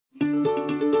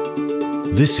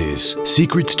This is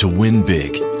Secrets to Win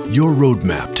Big, your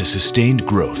roadmap to sustained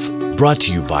growth. Brought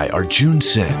to you by Arjun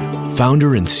Sen,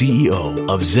 founder and CEO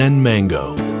of Zen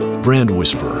Mango, brand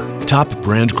whisperer, top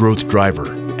brand growth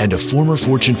driver, and a former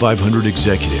Fortune 500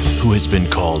 executive who has been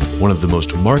called one of the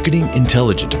most marketing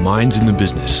intelligent minds in the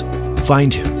business.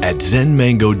 Find him at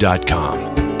zenmango.com.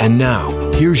 And now,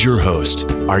 here's your host,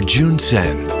 Arjun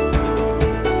Sen.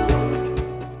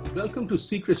 Welcome to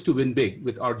Secrets to Win Big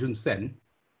with Arjun Sen.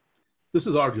 This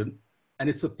is Arjun, and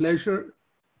it's a pleasure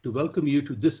to welcome you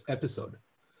to this episode.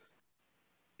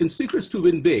 In Secrets to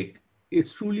Win Big,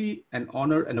 it's truly an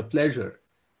honor and a pleasure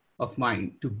of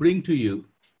mine to bring to you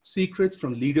secrets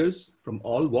from leaders from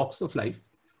all walks of life,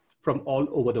 from all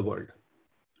over the world.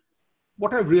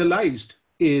 What I've realized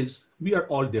is we are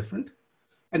all different,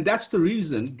 and that's the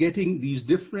reason getting these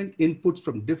different inputs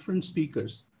from different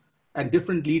speakers and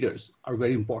different leaders are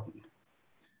very important.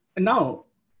 And now,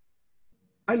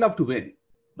 I love to win,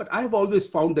 but I've always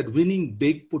found that winning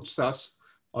big puts us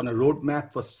on a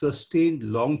roadmap for sustained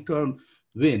long-term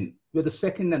win, where the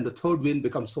second and the third win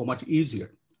become so much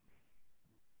easier.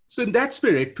 So in that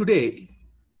spirit, today,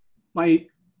 my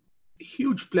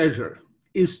huge pleasure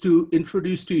is to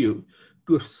introduce to you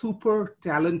to a super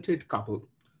talented couple,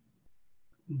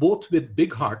 both with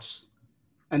big hearts,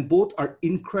 and both are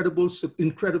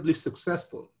incredibly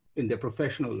successful in their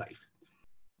professional life.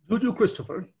 Juju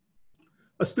Christopher,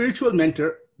 a spiritual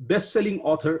mentor, best-selling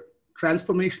author,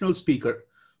 transformational speaker,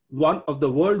 one of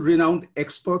the world-renowned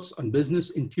experts on business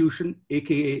intuition,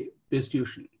 aka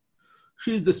BizTuition.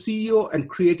 She is the CEO and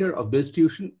creator of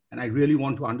BizTuition, and I really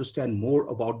want to understand more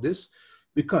about this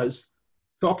because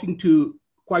talking to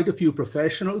quite a few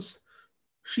professionals,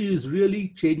 she is really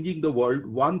changing the world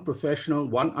one professional,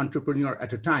 one entrepreneur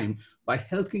at a time by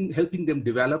helping them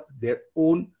develop their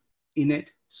own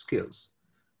innate skills.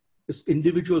 It's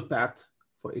individual path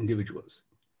for individuals.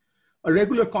 A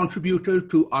regular contributor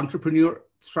to Entrepreneur,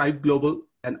 Thrive Global,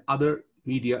 and other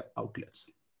media outlets.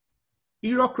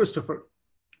 Irok Christopher.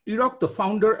 Irok, the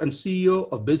founder and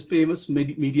CEO of BizFamous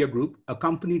Media Group, a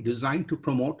company designed to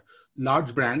promote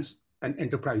large brands and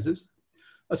enterprises.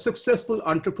 A successful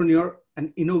entrepreneur,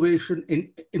 an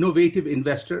innovative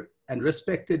investor, and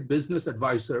respected business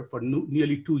advisor for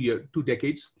nearly 2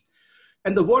 decades.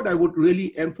 And the word I would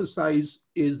really emphasize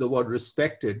is the word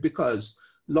respected, because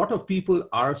a lot of people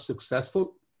are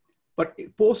successful, but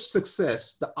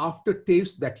post-success, the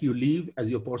aftertaste that you leave as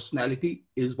your personality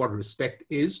is what respect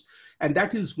is. And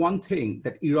that is one thing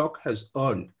that Irok has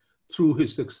earned through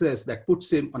his success that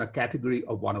puts him on a category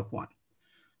of one of one.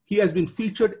 He has been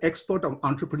featured expert on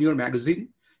Entrepreneur magazine.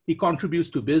 He contributes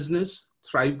to Business,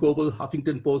 Thrive Global,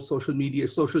 Huffington Post, social media,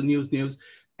 social news,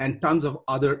 and tons of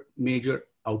other major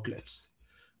outlets.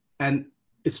 And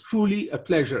it's truly a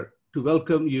pleasure to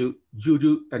welcome you,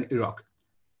 Juju and Irok.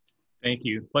 Thank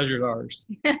you. Pleasure's ours.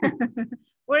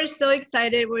 We're so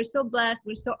excited. We're so blessed.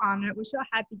 We're so honored. We're so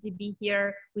happy to be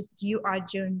here with you,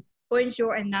 Arjun.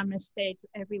 Bonjour and namaste to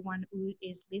everyone who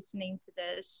is listening to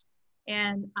this.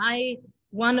 And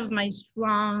one of my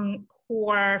strong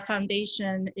core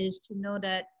foundation is to know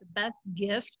that the best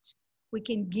gift we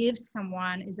can give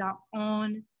someone is our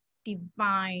own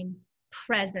divine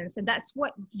presence. And that's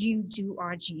what you do,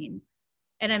 Arjun.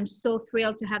 And I'm so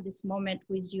thrilled to have this moment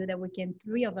with you that we can,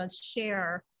 three of us,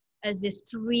 share as this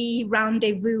three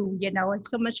rendezvous, it's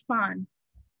so much fun.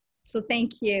 So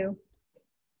thank you.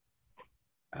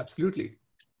 Absolutely.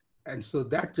 And so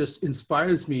that just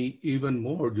inspires me even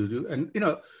more, Juju. And,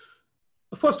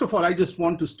 first of all, I just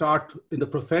want to start in the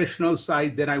professional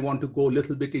side. Then I want to go a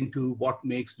little bit into what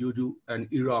makes Juju and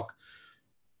Irok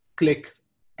click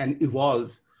and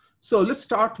evolve. So let's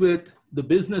start with the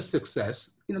business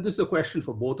success. This is a question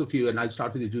for both of you, and I'll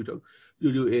start with you, Juju.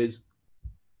 Juju, is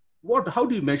how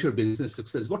do you measure business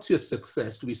success? What's your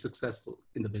success to be successful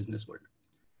in the business world?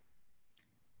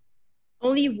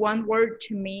 Only one word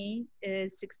to me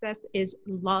is success is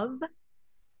love.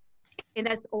 And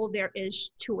that's all there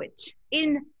is to it.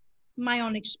 In my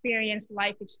own experience,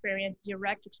 life experience,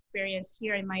 direct experience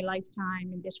here in my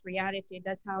lifetime, in this reality,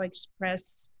 that's how I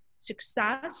express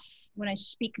success. When I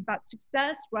speak about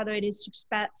success, whether it is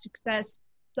success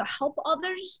to help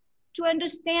others to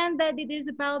understand that it is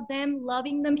about them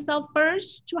loving themselves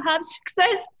first to have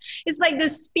success. It's like the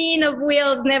spin of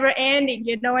wheels never ending,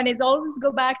 and it's always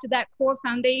go back to that core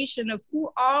foundation of who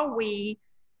are we.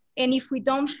 And if we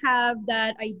don't have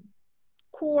that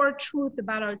core truth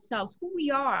about ourselves, who we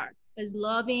are as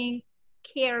loving,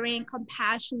 caring,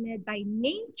 compassionate by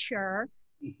nature,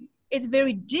 it's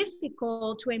very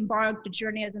difficult to embark the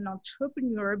journey as an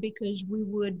entrepreneur because we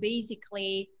would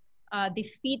basically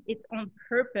defeat its own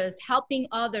purpose, helping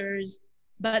others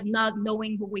but not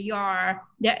knowing who we are,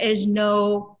 there is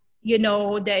no, you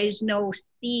know, there is no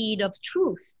seed of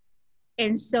truth.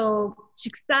 And so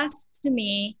success to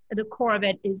me, at the core of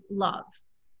it is love.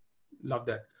 Love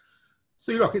that.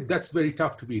 So, Rocket, that's very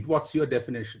tough to beat. What's your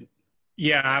definition?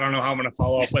 Yeah, I don't know how I'm going to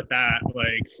follow up with that.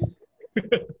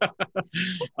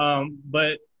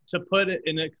 But to put it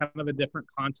in a kind of a different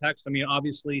context, I mean,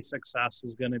 obviously success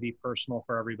is going to be personal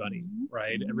for everybody,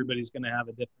 right? Everybody's going to have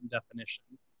a different definition.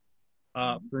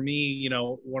 For me, you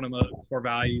know, one of the core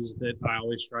values that I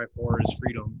always strive for is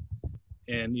freedom.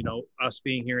 And, you know, us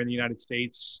being here in the United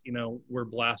States, you know, we're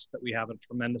blessed that we have a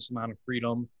tremendous amount of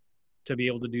freedom to be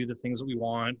able to do the things that we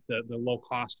want, the low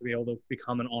cost to be able to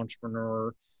become an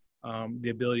entrepreneur, the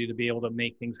ability to be able to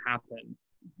make things happen.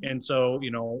 And so,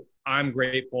 you know, I'm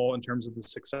grateful in terms of the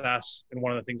success. And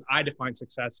one of the things I define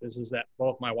success is that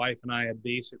both my wife and I have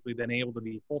basically been able to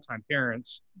be full-time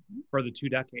parents for the 2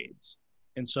 decades.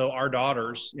 And so our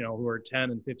daughters, you know, who are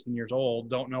 10 and 15 years old,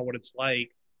 don't know what it's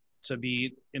like to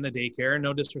be in a daycare.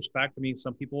 No disrespect. I mean,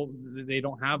 some people, they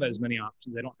don't have as many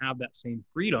options. They don't have that same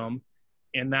freedom.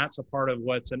 And that's a part of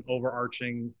what's an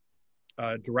overarching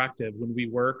directive when we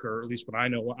work, or at least what I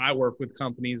know, when I work with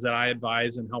companies that I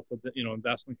advise and help with, you know,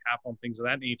 investment capital and things of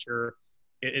that nature.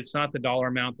 It's not the dollar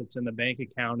amount that's in the bank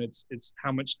account. It's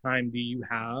how much time do you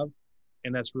have?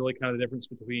 And that's really kind of the difference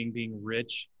between being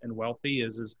rich and wealthy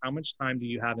is how much time do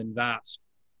you have invest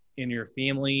in your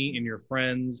family, in your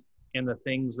friends, and the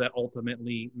things that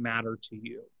ultimately matter to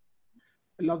you.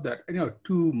 I love that. You know,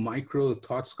 2 micro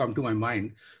thoughts come to my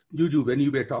mind. Juju, when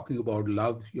you were talking about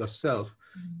love yourself,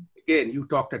 again, you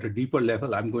talked at a deeper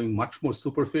level. I'm going much more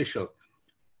superficial.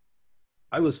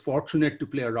 I was fortunate to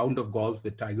play a round of golf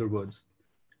with Tiger Woods,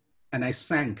 and I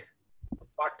sank a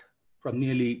putt from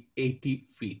nearly 80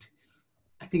 feet.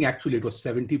 I think actually it was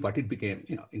 70, but it became,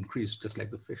 you know, increased just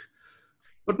like the fish.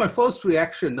 But my first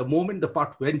reaction, the moment the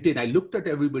putt went in, I looked at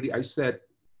everybody, I said,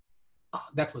 oh,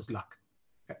 that was luck.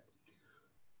 Okay.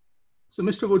 So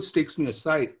Mr. Woods takes me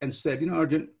aside and said, you know,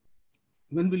 Arjun,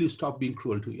 when will you stop being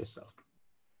cruel to yourself?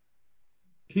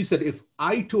 He said, if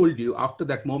I told you after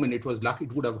that moment it was luck,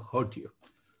 it would have hurt you.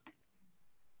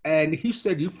 And he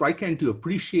said, why can't you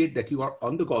appreciate that you are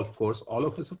on the golf course, all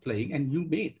of us are playing, and you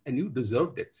made, and you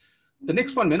deserved it. The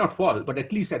next one may not fall, but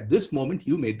at least at this moment,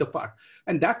 you made the putt.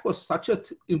 And that was such an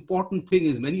important thing,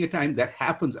 is many a time that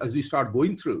happens as we start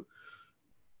going through.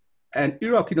 And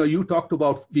Iraq, you know, you talked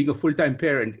about being a full-time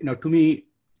parent. You know, to me,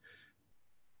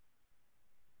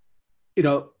 you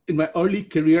know, in my early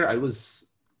career, I was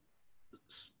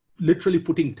literally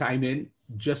putting time in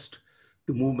just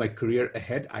to move my career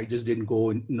ahead. I just didn't go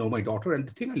and know my daughter. And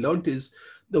the thing I learned is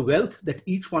the wealth that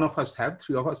each one of us have,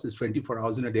 3 of us, is 24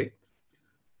 hours in a day.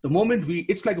 The moment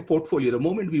it's like a portfolio. The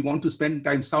moment we want to spend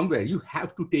time somewhere, you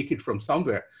have to take it from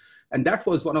somewhere. And that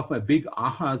was one of my big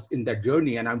ahas in that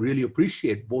journey. And I really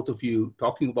appreciate both of you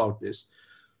talking about this.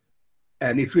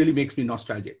 And it really makes me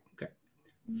nostalgic. Okay.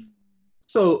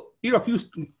 So, Iraq,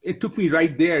 it took me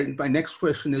right there. My next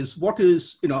question is, what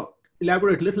is, you know,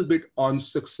 elaborate a little bit on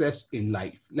success in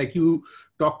life. Like you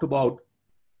talked about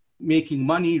making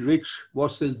money, rich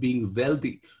versus being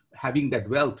wealthy, having that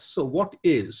wealth. So what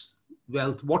is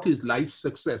wealth? What is life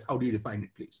success? How do you define it,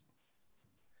 please?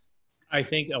 I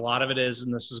think a lot of it is,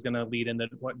 and this is going to lead into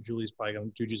what Juju's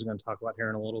going to talk about here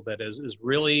in a little bit, is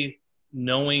really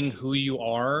knowing who you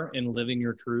are and living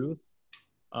your truth.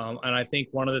 And I think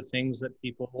one of the things that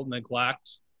people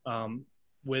neglect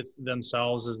with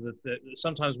themselves is that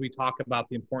sometimes we talk about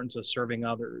the importance of serving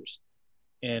others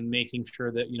and making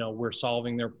sure that, you know, we're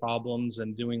solving their problems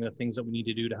and doing the things that we need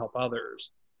to do to help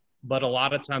others. But a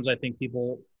lot of times I think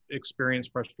people experience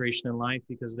frustration in life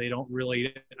because they don't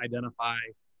really identify,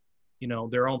 you know,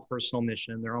 their own personal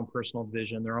mission, their own personal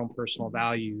vision, their own personal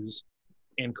values,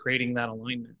 and creating that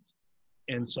alignment.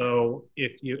 And so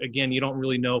if you, again, you don't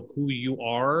really know who you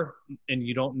are and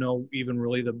you don't know even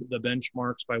really the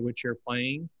benchmarks by which you're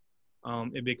playing,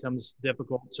 it becomes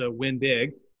difficult to win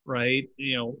big, right?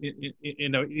 You know,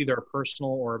 in either a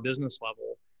personal or a business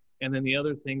level. And then the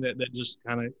other thing that just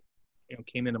kind of, you know,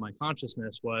 came into my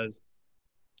consciousness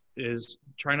is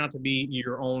try not to be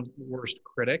your own worst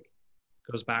critic.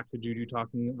 Goes back to Juju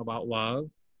talking about love,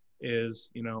 is,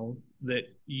 you know, that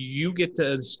you get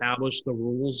to establish the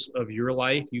rules of your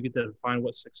life. You get to define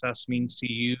what success means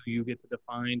to you. You get to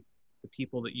define the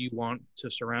people that you want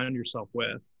to surround yourself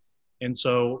with. And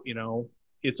so, you know,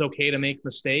 it's okay to make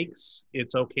mistakes.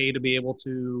 It's okay to be able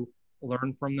to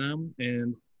learn from them.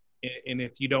 And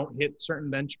if you don't hit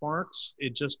certain benchmarks,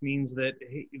 it just means that,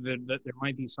 hey, that there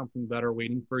might be something better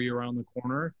waiting for you around the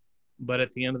corner. But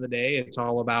at the end of the day, it's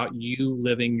all about you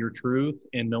living your truth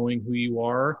and knowing who you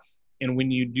are And when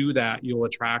you do that, you'll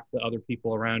attract the other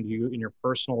people around you in your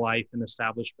personal life and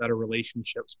establish better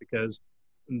relationships, because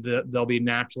they'll be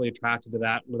naturally attracted to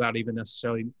that without even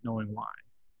necessarily knowing why.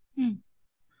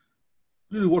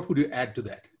 Julie, what would you add to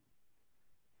that?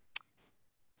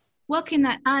 What can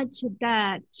I add to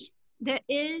that? There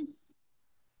is,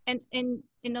 and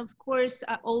of course,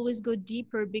 I always go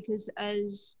deeper, because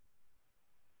as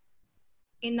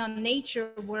in our nature,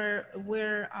 we're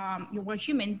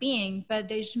human being, but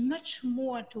there's much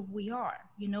more to who we are.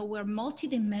 You know, we're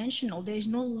multidimensional. There's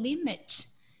no limit.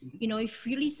 You know, if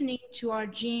you're listening to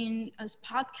Arjun's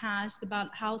podcast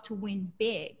about how to win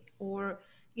big, or,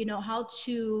 you know, how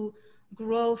to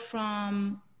grow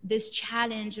from this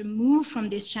challenge and move from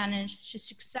this challenge to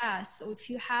success, or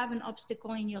if you have an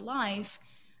obstacle in your life,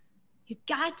 you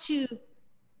got to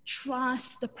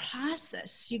trust the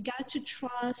process. You got to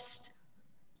trust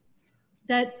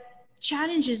that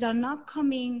challenges are not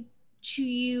coming to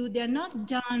you. They're not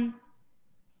done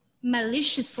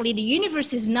maliciously. The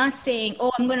universe is not saying,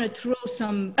 oh, I'm going to throw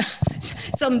some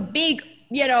big,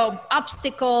 you know,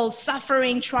 obstacle,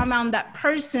 suffering, trauma on that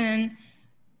person.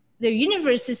 The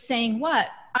universe is saying, what?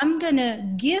 I'm going to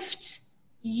gift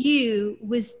you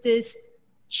with this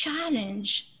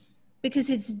challenge because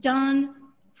it's done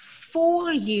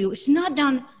for you. It's not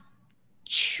done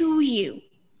to you.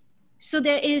 So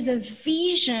there is a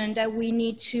vision that we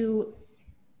need to,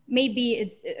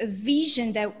 maybe a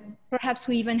vision that perhaps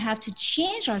we even have to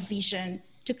change our vision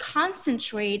to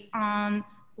concentrate on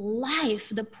life,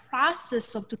 the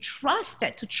process of to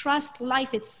trust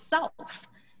life itself,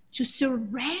 to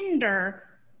surrender.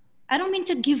 I don't mean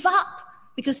to give up,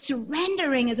 because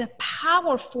surrendering is a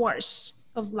power force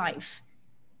of life.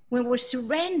 When we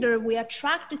surrender, we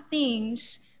attract the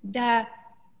things that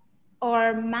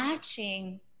are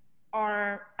matching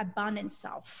our abundant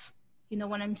self. You know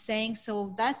what I'm saying?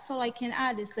 So that's all I can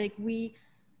add, is like,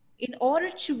 in order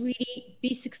to really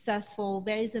be successful,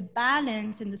 there is a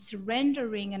balance in the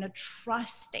surrendering and a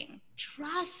trusting.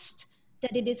 Trust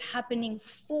that it is happening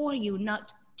for you,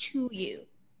 not to you.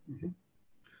 Mm-hmm.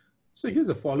 So here's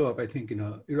a follow-up. I think,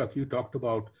 Iraq, you talked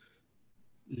about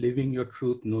living your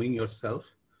truth, knowing yourself.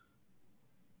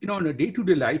 You know, in a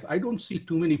day-to-day life, I don't see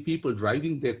too many people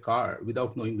driving their car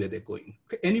without knowing where they're going.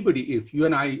 Anybody, if you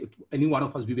and I, if any one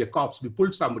of us, we were cops, we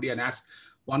pulled somebody and asked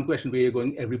one question, where you're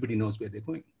going, everybody knows where they're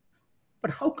going. But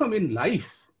how come in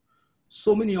life,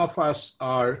 so many of us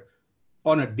are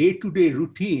on a day-to-day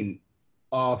routine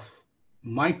of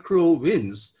micro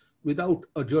wins without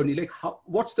a journey? Like,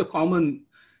 what's the common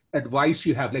advice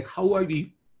you have? Like, how are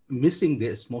we missing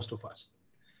this, most of us?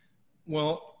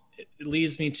 Well, it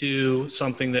leads me to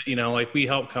something that, like, we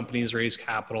help companies raise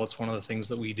capital. It's one of the things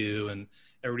that we do. And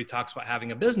everybody talks about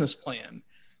having a business plan.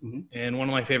 Mm-hmm. And one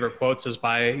of my favorite quotes is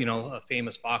by, a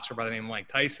famous boxer by the name of Mike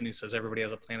Tyson, who says, everybody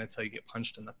has a plan until you get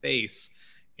punched in the face.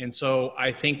 And so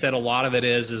I think that a lot of it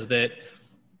is that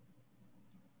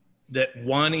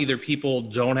one, either people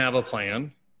don't have a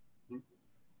plan,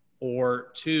 or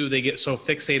two, they get so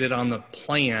fixated on the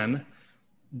plan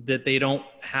that they don't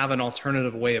have an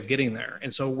alternative way of getting there.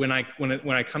 And so when I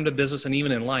come to business, and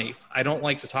even in life, I don't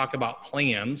like to talk about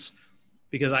plans,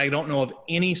 because I don't know of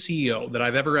any CEO that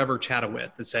I've ever chatted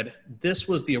with that said, this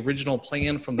was the original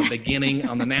plan from the beginning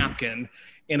on the napkin,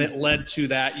 and it led to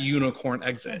that unicorn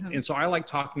exit. Mm-hmm. And so I like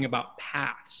talking about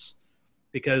paths,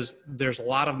 because there's a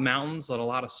lot of mountains and a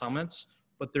lot of summits,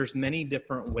 but there's many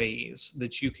different ways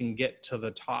that you can get to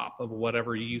the top of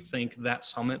whatever you think that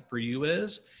summit for you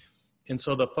is. And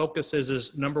so the focus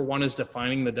is number one is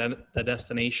defining the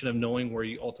destination of knowing where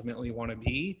you ultimately want to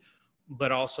be,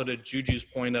 but also to Juju's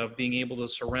point of being able to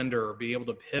surrender, be able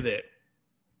to pivot,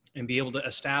 and be able to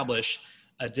establish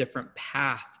a different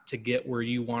path to get where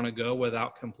you want to go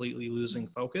without completely losing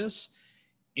focus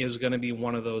is going to be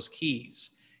one of those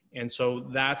keys. And so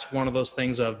that's one of those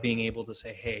things of being able to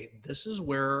say, hey, this is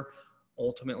where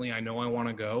ultimately I know I want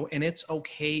to go. And it's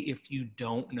okay if you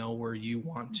don't know where you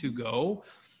want to go,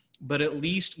 but at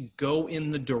least go in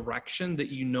the direction that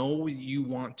you know you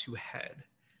want to head.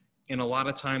 And a lot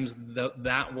of times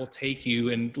that will take you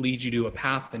and lead you to a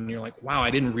path, and you're like, wow,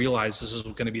 I didn't realize this was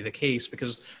going to be the case,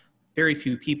 because very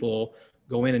few people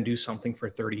go in and do something for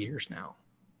 30 years now.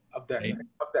 Of that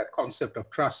concept of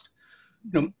trust.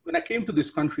 When I came to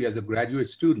this country as a graduate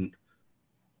student,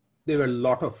 there were a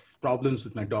lot of problems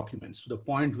with my documents, to the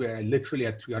point where I literally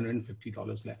had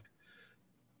 $350 left.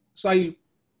 So I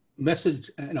messaged,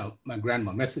 my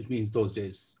grandma. Message means those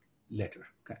days letter.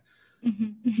 Okay.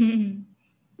 Mm-hmm.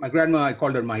 My grandma, I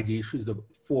called her Maiji. She's the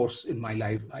force in my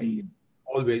life. I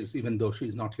always, even though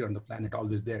she's not here on the planet,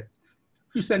 always there.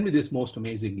 She sent me this most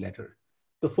amazing letter.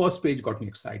 The first page got me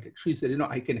excited. She said,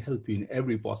 I can help you in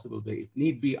every possible way. If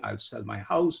need be, I'll sell my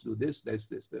house, do this,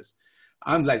 this.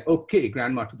 I'm like, okay,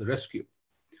 grandma to the rescue.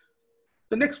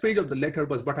 The next page of the letter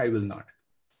was, but I will not.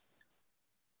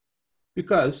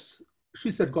 Because she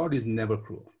said, God is never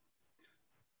cruel.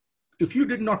 If you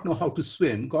did not know how to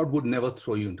swim, God would never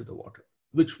throw you into the water,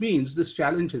 which means this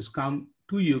challenge has come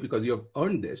to you because you have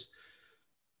earned this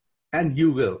and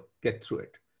you will get through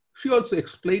it. She also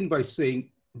explained by saying,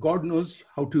 God knows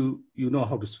you know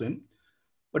how to swim,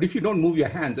 but if you don't move your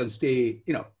hands and stay,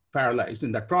 paralyzed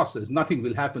in that process, nothing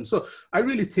will happen. So I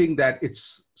really think that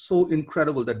it's so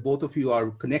incredible that both of you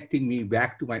are connecting me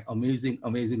back to my amazing,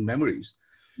 amazing memories.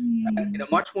 And in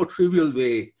a much more trivial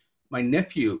way, my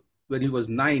nephew, when he was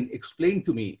 9, explained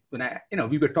to me when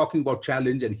we were talking about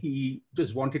challenge and he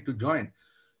just wanted to join.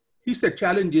 He said,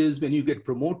 challenge is when you get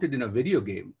promoted in a video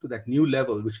game to that new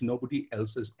level, which nobody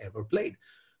else has ever played.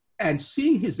 And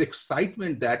seeing his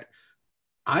excitement that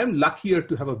I'm luckier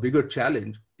to have a bigger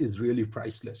challenge is really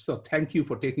priceless. So thank you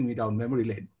for taking me down memory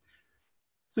lane.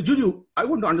 So Juju, I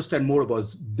want to understand more about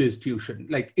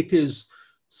BizTuition. Like, it is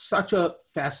such a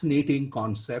fascinating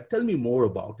concept. Tell me more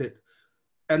about it.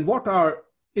 And what are,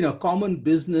 common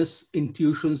business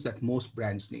intuitions that most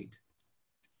brands need?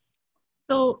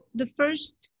 So the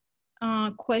first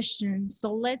question,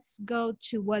 so let's go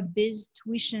to what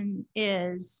BizTuition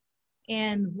is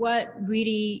and what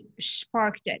really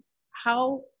sparked it.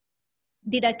 How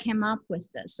did I come up with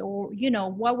this? Or,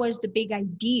 what was the big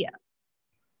idea?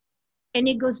 And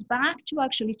it goes back to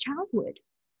actually childhood.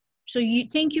 So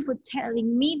thank you for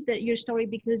telling me your story,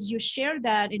 because you shared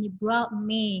that and it brought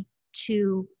me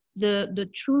to the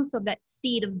truth of that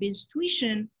seed of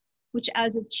BizTuition, which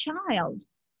as a child,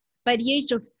 by the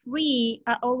age of 3,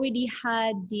 I already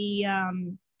had the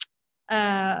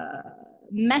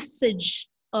message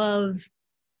of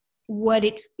what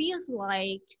it feels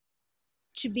like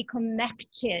to be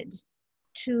connected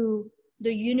to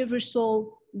the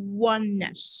universal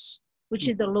oneness, which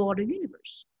is the law of the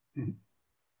universe. Mm-hmm.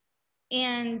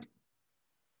 And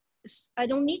I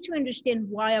don't need to understand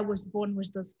why I was born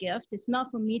with this gift. It's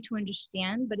not for me to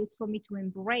understand, but it's for me to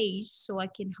embrace so I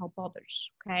can help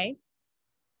others, okay?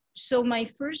 So my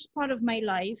first part of my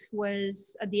life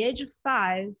was at the age of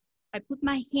 5, I put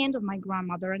my hand on my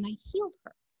grandmother and I healed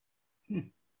her.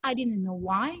 I didn't know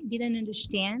why, didn't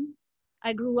understand.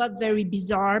 I grew up very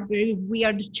bizarre, very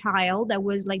weird child. I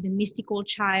was like the mystical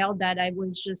child that I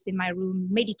was just in my room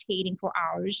meditating for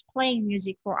hours, playing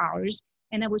music for hours,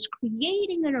 and I was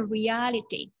creating a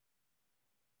reality.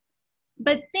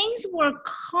 But things were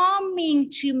coming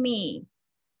to me.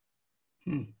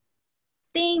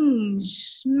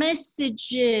 Things,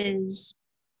 messages,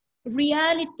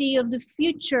 reality of the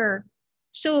future.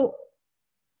 So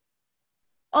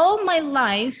all my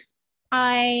life,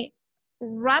 I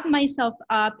wrapped myself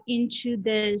up into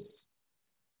this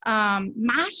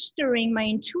mastering my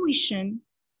intuition,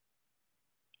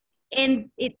 and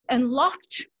it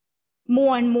unlocked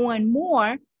more and more and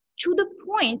more to the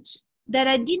point that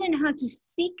I didn't have to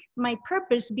seek my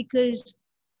purpose, because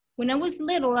when I was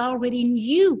little, I already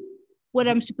knew what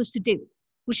I'm supposed to do,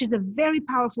 which is a very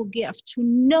powerful gift, to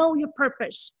know your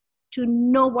purpose, to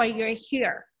know why you're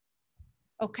here,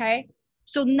 okay?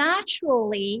 So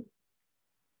naturally,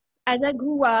 as I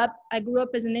grew up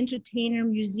as an entertainer,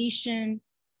 musician,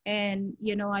 and,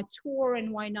 I tour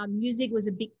and why not. Music was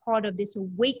a big part of this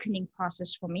awakening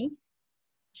process for me.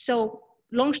 So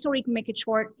long story, make it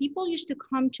short, people used to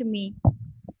come to me,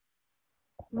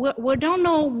 we don't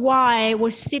know why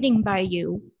we're sitting by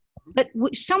you, but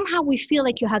somehow we feel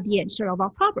like you have the answer of our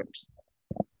problems.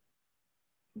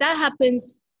 That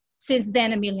happens since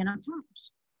then a million of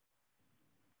times.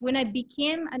 When I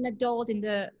became an adult in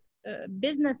the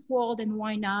business world and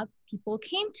why not, people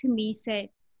came to me, say,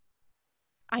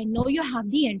 I know you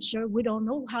have the answer. We don't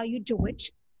know how you do it,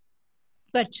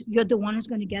 but you're the one who's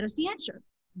going to get us the answer.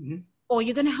 Mm-hmm. Or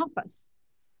you're going to help us.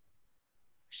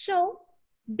 So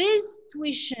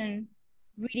BizTuition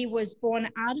really was born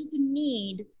out of the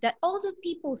need that other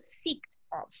people seeked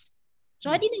of. So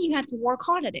I didn't even have to work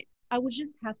hard at it. I would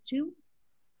just have to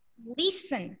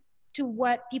listen to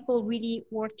what people really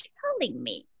were telling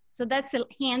me. So that's a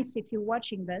hint, if you're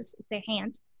watching this, it's a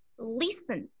hint.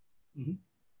 Listen. Mm-hmm.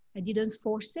 I didn't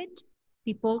force it.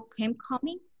 People came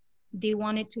coming. They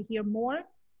wanted to hear more.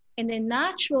 And then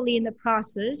naturally in the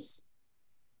process,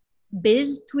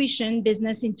 BizTuition,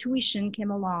 business intuition,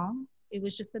 came along. It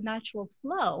was just a natural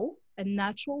flow, a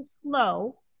natural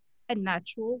flow, a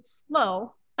natural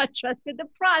flow. I trusted the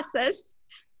process.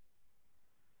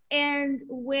 And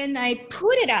when I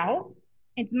put it out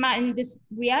in this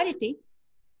reality,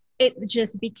 it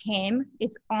just became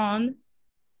its own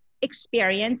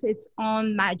experience, its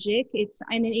own magic.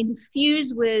 And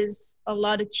infused with a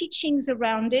lot of teachings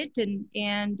around it,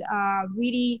 and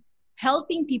really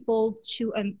helping people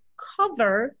to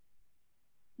uncover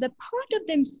the part of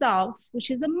themselves, which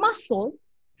is a muscle.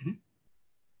 Mm-hmm.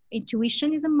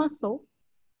 Intuition is a muscle.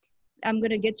 I'm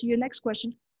going to get to your next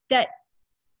question. That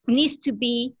needs to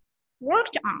be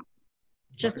worked on,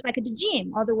 just like at the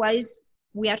gym. Otherwise,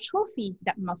 we atrophy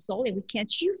that muscle and we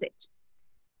can't use it.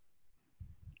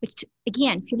 But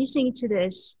again, if you're listening to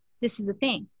this, this is the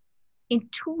thing.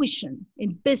 Intuition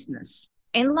in business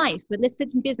and life, but let's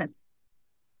take in business,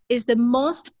 is the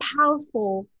most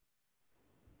powerful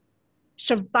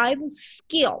survival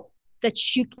skill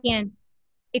that you can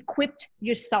equip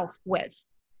yourself with.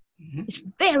 Mm-hmm. It's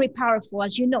very powerful,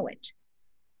 as you know it.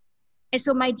 And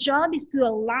so my job is to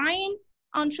align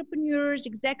entrepreneurs,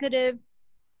 executive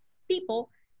people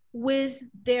with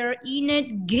their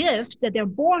innate gift that they're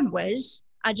born with.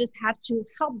 I just have to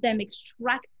help them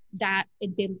extract that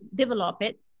and develop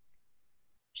it.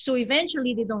 So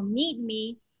eventually they don't need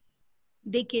me.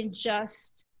 They can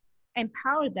just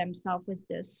empower themselves with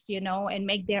this, and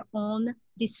make their own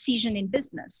decision in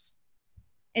business.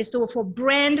 And so for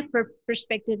brand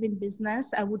perspective in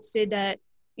business, I would say that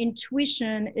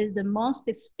intuition is the most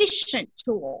efficient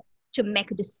tool to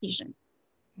make a decision.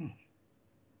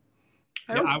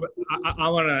 Yeah, I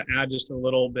want to add just a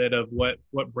little bit of what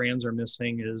brands are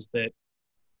missing is that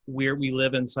we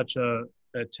live in such a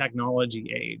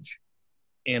technology age,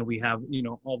 and we have,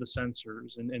 all the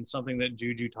sensors, and something that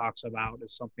Juju talks about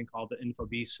is something called the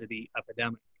infobesity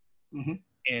epidemic. Mm-hmm.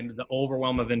 And the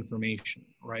overwhelm of information,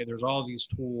 right? There's all these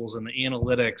tools and the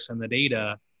analytics and the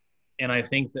data. And I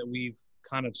think that we've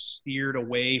kind of steered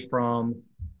away from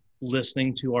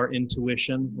listening to our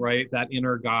intuition, right? That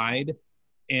inner guide.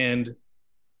 And,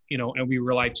 and we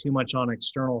rely too much on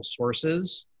external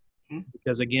sources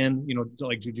because again,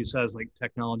 like Juju says, like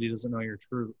technology doesn't know your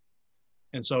truth.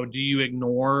 And so do you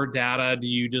ignore data? Do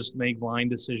you just make blind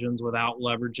decisions without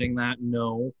leveraging that?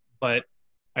 No, but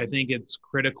I think it's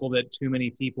critical that too many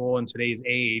people in today's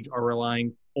age are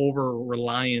over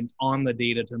reliant on the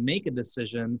data to make a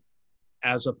decision,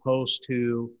 as opposed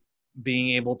to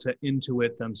being able to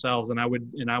intuit themselves. And I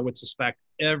would suspect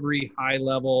every high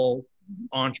level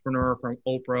entrepreneur from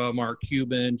Oprah, Mark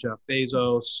Cuban, Jeff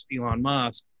Bezos, Elon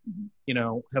Musk,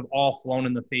 have all flown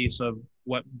in the face of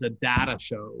what the data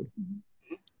showed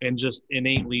and just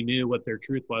innately knew what their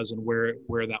truth was and where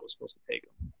that was supposed to take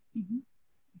them. Mm-hmm.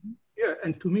 Yeah,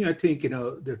 and to me, I think,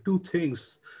 there are two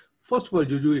things. First of all,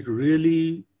 Juju, it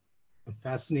really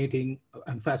fascinating.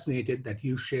 I'm fascinated that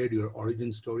you shared your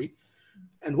origin story.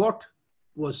 And what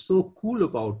was so cool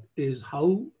about is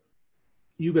how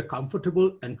you were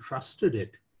comfortable and trusted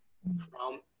it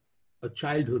from a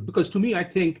childhood. Because to me, I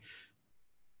think,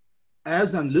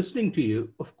 as I'm listening to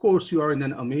you, of course, you are in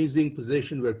an amazing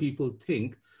position where people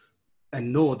think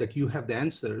and know that you have the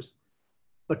answers,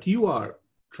 but you are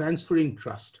transferring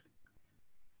trust.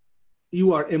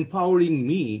 You are empowering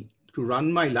me to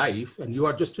run my life, and you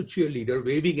are just a cheerleader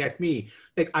waving at me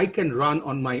like I can run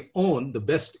on my own the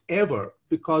best ever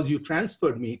because you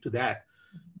transferred me to that.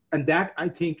 And that, I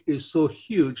think, is so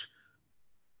huge.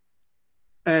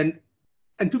 And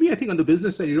to me, I think on the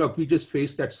business side, we just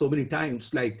faced that so many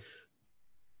times. Like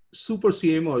super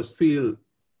CMOs feel,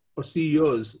 or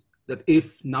CEOs, that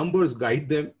if numbers guide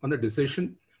them on a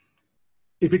decision,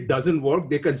 if it doesn't work,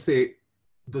 they can say,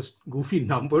 those goofy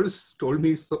numbers told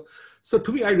me so. So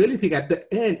to me, I really think at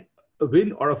the end, a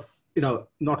win or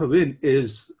not a win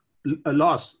is a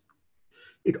loss.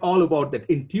 It's all about that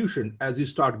intuition as you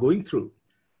start going through.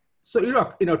 So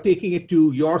Iraq, taking it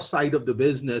to your side of the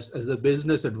business as a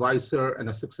business advisor and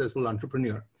a successful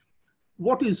entrepreneur,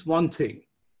 what is one thing,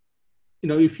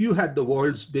 if you had the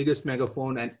world's biggest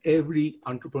megaphone and every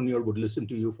entrepreneur would listen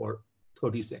to you for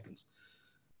 30 seconds,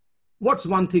 what's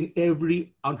one thing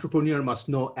every entrepreneur must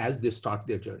know as they start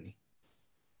their journey?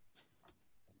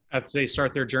 As they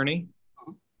start their journey?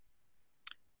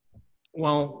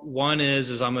 Well, one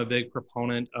is I'm a big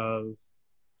proponent of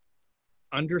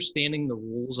understanding the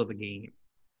rules of the game,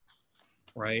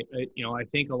 right? I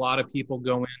think a lot of people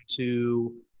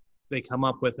they come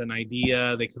up with an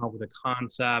idea, they come up with a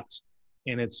concept,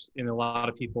 and a lot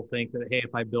of people think that, hey,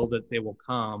 if I build it, they will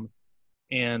come.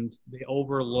 And they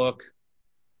overlook,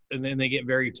 and then they get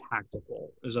very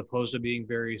tactical as opposed to being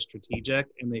very strategic,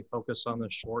 and they focus on the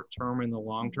short term and the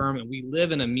long term. And we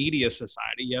live in a media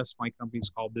society. Yes, my company's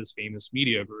called This Famous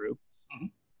Media Group,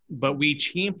 but we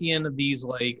champion these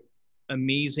like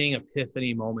amazing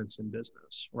epiphany moments in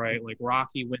business, right? Like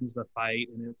Rocky wins the fight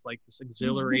and it's like this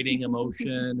exhilarating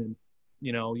emotion. And,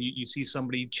 you see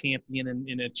somebody champion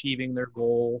in achieving their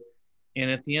goal. And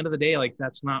at the end of the day, like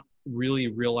that's not really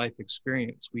real life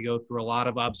experience. We go through a lot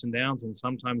of ups and downs, and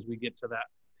sometimes we get to that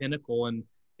pinnacle and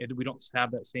we don't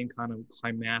have that same kind of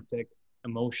climatic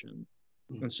emotion.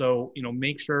 And so,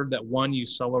 make sure that one, you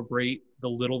celebrate the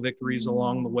little victories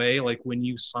along the way. Like when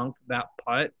you sunk that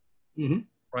putt,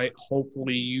 right?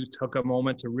 Hopefully you took a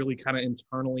moment to really kind of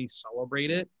internally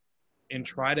celebrate it and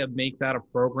try to make that a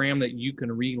program that you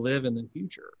can relive in the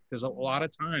future. Because a lot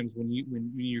of times when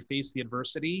you face the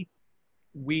adversity,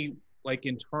 we like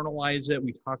internalize it.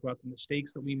 We talk about the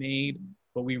mistakes that we made,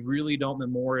 but we really don't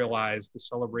memorialize the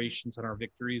celebrations and our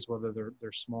victories, whether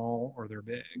they're small or they're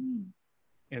big.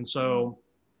 And so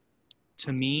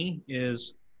to me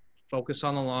is focus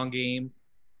on the long game,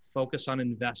 focus on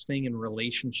investing in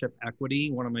relationship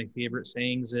equity. One of my favorite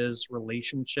sayings is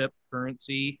relationship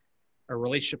currency or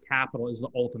relationship capital is the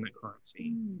ultimate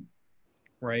currency,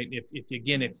 right?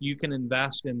 If you can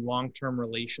invest in long-term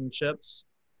relationships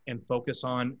and focus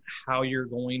on how you're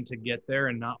going to get there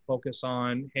and not focus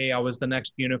on, hey, I was the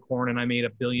next unicorn and I made $1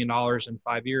 billion in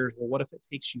 5 years. Well, what if it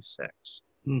takes you 6?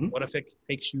 What if it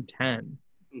takes you 10?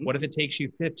 What if it takes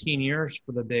you 15 years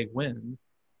for the big win?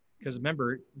 Because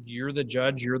remember, you're the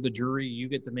judge, you're the jury, you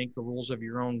get to make the rules of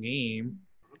your own game.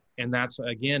 And that's,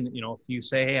 again, if you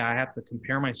say, hey, I have to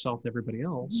compare myself to everybody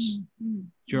else,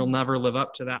 you'll never live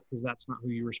up to that because that's not who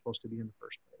you were supposed to be in the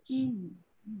first place.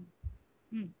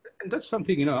 And that's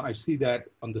something, I see that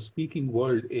on the speaking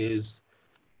world is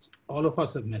all of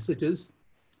us have messages.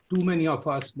 Too many of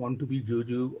us want to be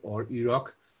Juju or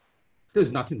Iraq.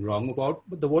 There's nothing wrong about,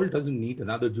 but the world doesn't need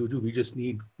another Juju.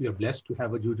 We are blessed to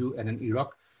have a Juju and an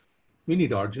Iraq. We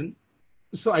need Arjun.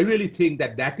 So I really think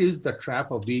that is the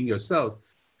trap of being yourself.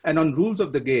 And on rules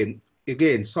of the game,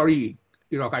 again, sorry,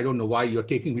 Iraq, I don't know why you're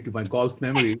taking me to my golf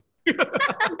memory. This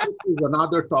is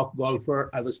another top golfer.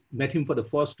 Met him for the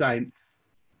first time,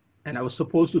 and I was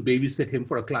supposed to babysit him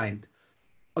for a client.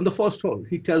 On the first hole,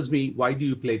 he tells me, why do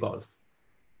you play golf?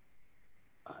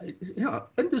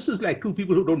 And this is like two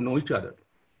people who don't know each other.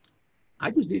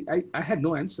 I had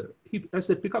no answer. I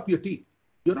said, pick up your tee.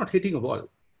 You're not hitting a ball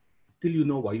till you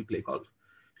know why you play golf.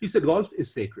 He said, golf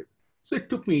is sacred. So it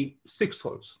took me 6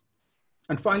 holes.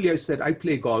 And finally I said, I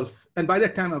play golf. And by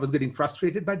that time I was getting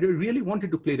frustrated, but I really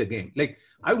wanted to play the game. Like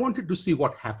I wanted to see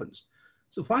what happens.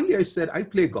 So finally I said, I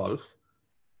play golf.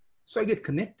 So I get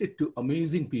connected to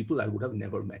amazing people I would have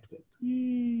never met with.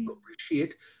 To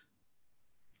appreciate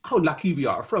how lucky we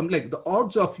are. From like the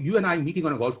odds of you and I meeting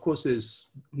on a golf course is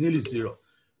nearly 0.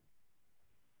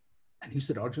 And he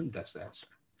said, Arjun, that's the answer.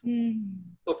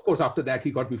 Of course, after that, he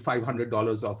got me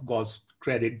 $500 of golf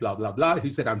credit, blah, blah, blah.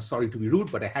 He said, I'm sorry to be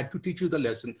rude, but I had to teach you the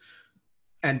lesson.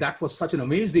 And that was such an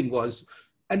amazing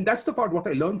and that's the part what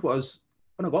I learned was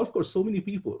on a golf course, so many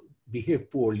people behave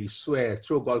poorly, swear,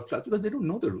 throw golf clubs because they don't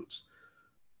know the rules.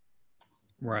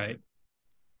 Right.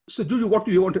 So Juju, what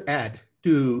do you want to add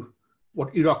to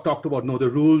what Iraq talked about, know the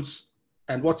rules,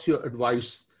 and what's your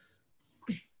advice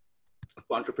to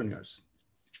entrepreneurs?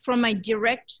 From my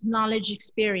direct knowledge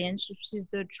experience, which is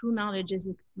the true knowledge is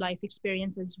life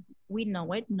experience as we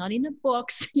know it, not in the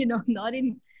books, not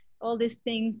in all these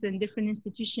things and different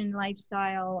institution,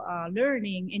 lifestyle,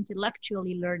 learning,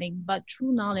 intellectually learning, but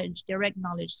true knowledge, direct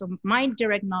knowledge. So my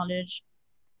direct knowledge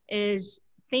is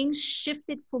things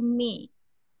shifted for me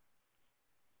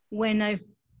when I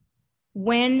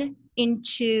went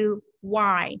into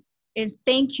why. And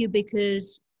thank you,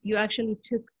 because you actually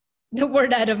took the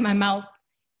word out of my mouth.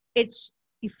 It's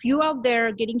if you out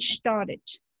there getting started,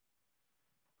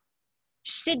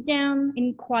 sit down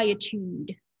in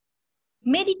quietude,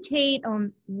 meditate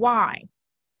on why,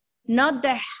 not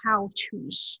the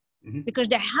how-tos, because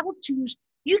the how-tos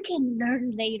you can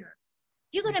learn later.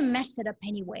 You're going to mess it up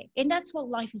anyway. And that's what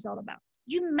life is all about.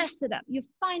 You mess it up, you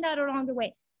find out along the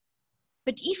way.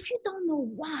 But if you don't know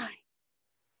why,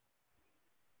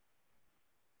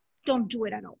 don't do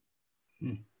it at all.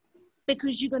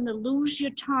 Because you're going to lose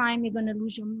your time, you're going to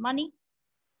lose your money.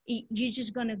 You're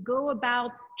just going to go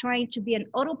about trying to be on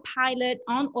autopilot,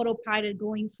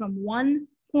 going from one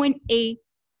point A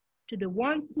to the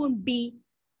one point B,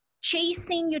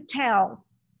 chasing your tail.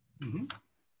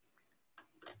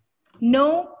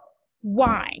 Know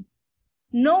why.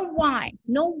 Know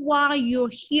why you're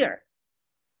here.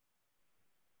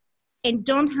 And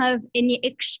don't have any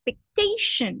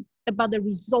expectation about the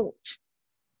result.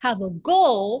 Have a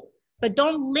goal, but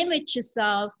don't limit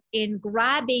yourself in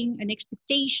grabbing an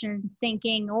expectation,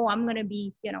 thinking, oh, I'm going to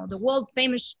be, the world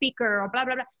famous speaker or blah,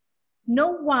 blah, blah.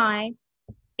 Know why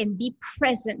and be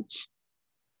present.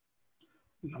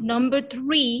 Number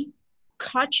 3,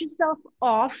 cut yourself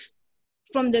off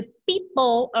from the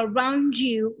people around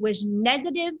you with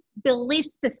negative belief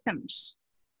systems.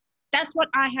 That's what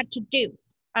I had to do.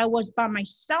 I was by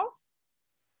myself,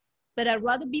 but I'd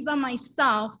rather be by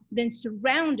myself than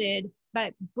surrounded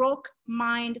by broke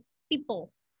mind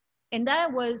people. And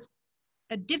that was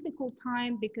a difficult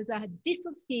time because I had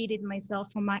dissociated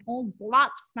myself from my own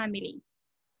blood family.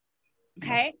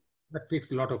 Okay? That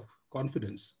takes a lot of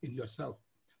confidence in yourself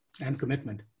and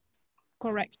commitment.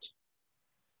 Correct.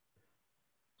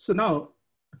 So now,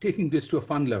 taking this to a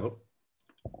fun level,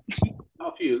 each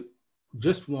of you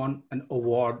just won an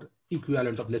award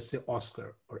equivalent of, let's say,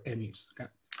 Oscar or Emmys. Okay?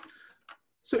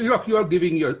 So you are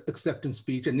giving your acceptance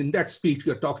speech, and in that speech,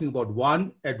 you're talking about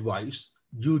one advice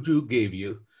Juju gave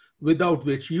you, without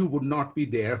which you would not be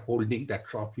there holding that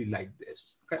trophy like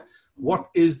this. Okay? What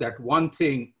is that one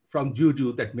thing from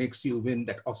Juju that makes you win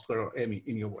that Oscar or Emmy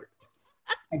in your world?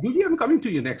 And Juju, I'm coming to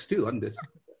you next too on this.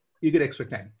 You get extra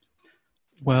time.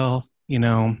 Well, you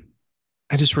know,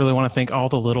 I just really want to thank all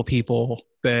the little people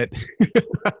that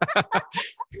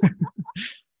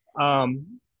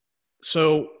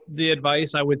so the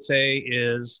advice I would say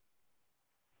is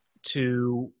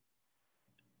to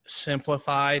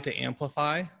simplify to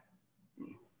amplify.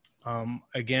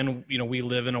 Again, you know, we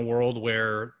live in a world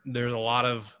where there's a lot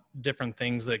of different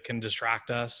things that can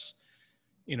distract us.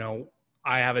 You know,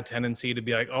 I have a tendency to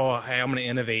be like, oh, hey, I'm going to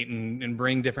innovate and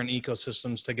bring different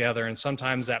ecosystems together. And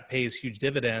sometimes that pays huge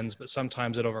dividends, but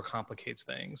sometimes it overcomplicates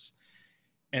things.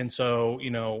 And so,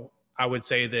 you know, I would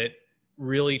say that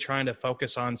really trying to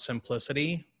focus on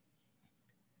simplicity.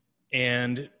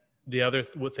 And the other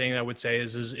thing I would say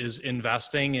is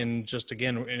investing in just,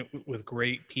 again, with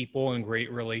great people and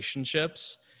great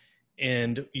relationships.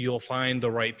 And you'll find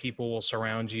the right people will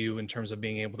surround you in terms of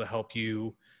being able to help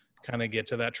you kind of get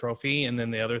to that trophy. And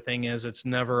then the other thing is, it's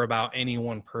never about any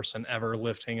one person ever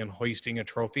lifting and hoisting a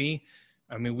trophy.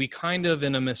 I mean, we kind of,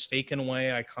 in a mistaken way,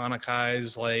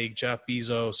 iconicize like Jeff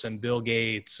Bezos and Bill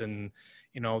Gates and,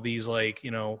 you know, these like,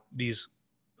 you know, these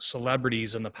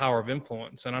celebrities and the power of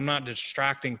influence. And I'm not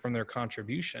distracting from their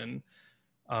contribution.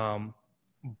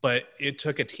 But it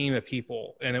took a team of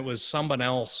people, and it was someone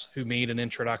else who made an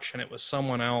introduction. It was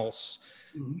someone else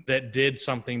that did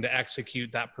something to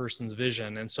execute that person's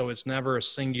vision. And so it's never a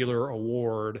singular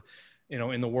award. You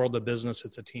know, in the world of business,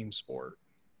 it's a team sport.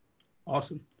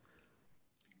 Awesome.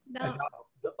 No. And now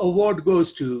the award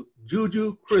goes to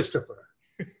Juju Christopher.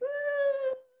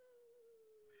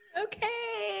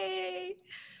 Okay.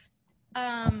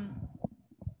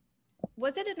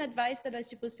 Was it an advice that I was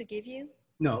supposed to give you?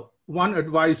 No, one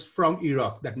advice from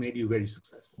Iraq that made you very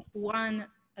successful. One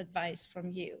advice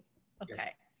from you.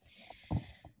 Okay. Yes.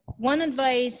 One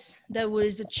advice that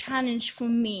was a challenge for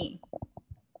me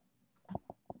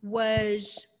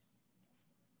was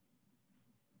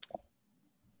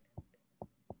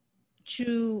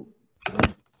to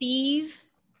receive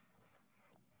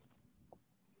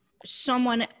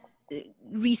someone,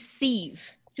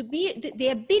 to be the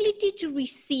ability to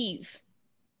receive.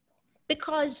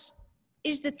 Because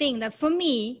is the thing that for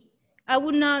me, I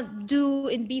would not do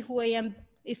and be who I am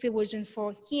if it wasn't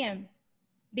for him,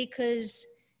 because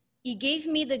he gave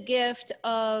me the gift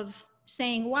of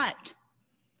saying, what?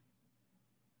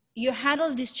 You had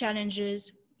all these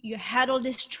challenges, you had all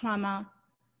this trauma,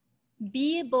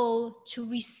 be able to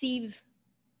receive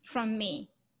from me,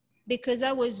 because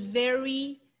I was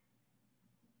very,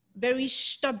 very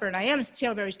stubborn. I am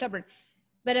still very stubborn,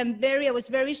 but I was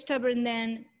very stubborn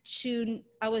then.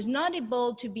 I was not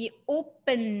able to be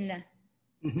open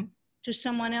to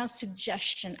someone else's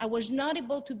suggestion. I was not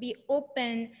able to be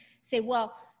open, say,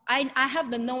 well, I have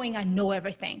the knowing, I know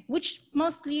everything, which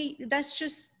mostly that's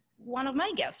just one of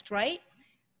my gifts, right?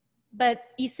 But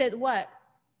he said, what?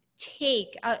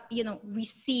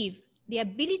 Receive. The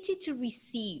ability to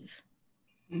receive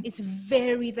is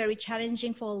very, very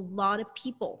challenging for a lot of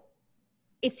people.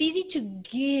 It's easy to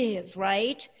give,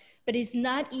 right? But it's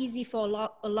not easy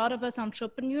for a lot of us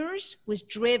entrepreneurs with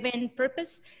driven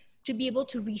purpose to be able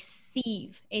to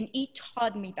receive. And he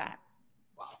taught me that.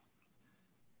 Wow.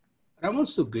 I'm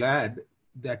also glad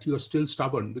that you're still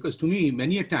stubborn, because to me,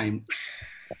 many a time,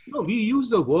 we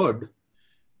use a word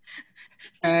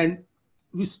and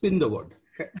we spin the word.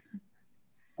 Okay?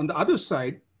 On the other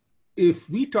side, if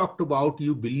we talked about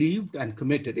you believed and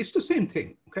committed, it's the same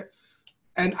thing. Okay.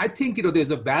 And I think,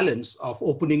 there's a balance of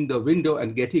opening the window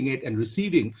and getting it and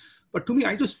receiving. But to me,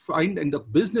 I just find in the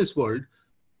business world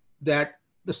that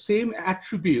the same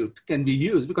attribute can be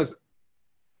used, because,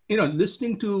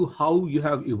 listening to how you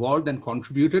have evolved and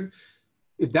contributed,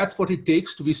 if that's what it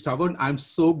takes to be stubborn, I'm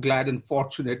so glad and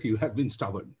fortunate you have been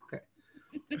stubborn. Okay.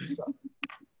 So,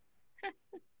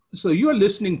 So you are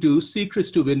listening to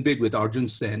Secrets to Win Big with Arjun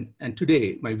Sen. And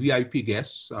today, my VIP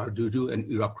guests are Juju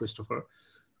and Ira Christopher.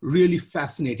 Really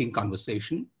fascinating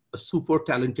conversation. A super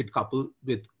talented couple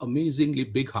with amazingly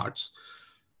big hearts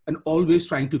and always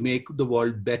trying to make the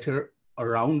world better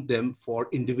around them for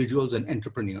individuals and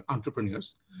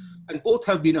entrepreneurs. And both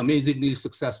have been amazingly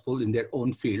successful in their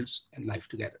own fields and life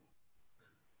together.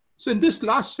 So in this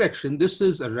last section, this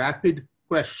is a rapid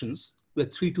questions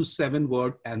with 3 to 7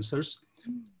 word answers.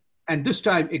 And this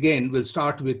time, again, we'll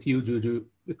start with you, Juju,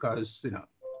 because,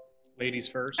 Ladies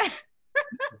first.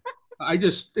 I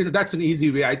just, that's an easy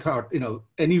way. I thought,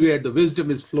 anywhere the wisdom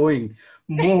is flowing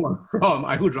more from,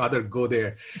 I would rather go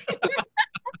there.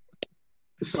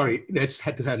 Sorry, let's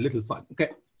had to have a little fun. Okay.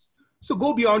 So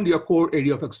go beyond your core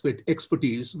area of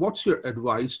expertise. What's your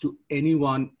advice to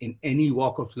anyone in any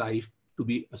walk of life to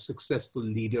be a successful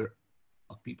leader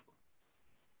of people?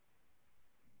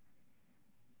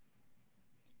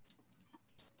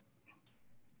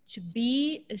 To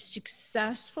be a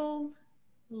successful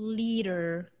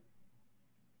leader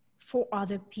for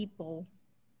other people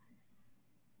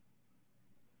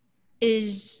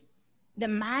is the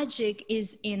magic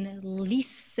is in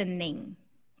listening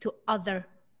to other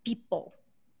people.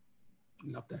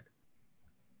 Love that.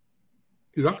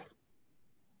 Ira?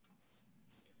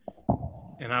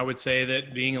 And I would say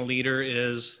that being a leader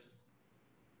is,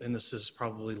 and this is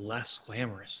probably less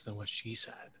glamorous than what she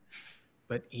said,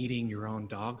 but eating your own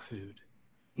dog food,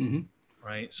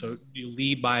 right? So you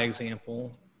lead by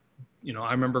example.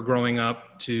 I remember growing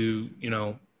up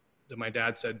that my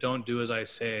dad said, don't do as I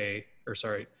say,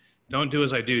 don't do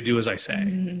as I do as I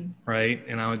say, right?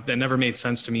 And that never made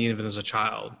sense to me even as a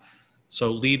child. So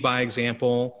lead by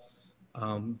example.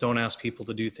 Don't ask people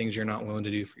to do things you're not willing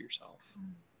to do for yourself.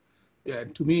 Yeah,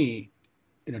 to me,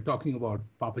 talking about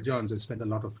Papa John's, I spent a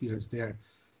lot of years there.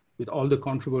 With all the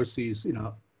controversies,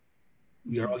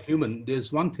 we are all human.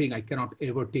 There's one thing I cannot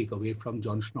ever take away from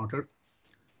John Schnatter,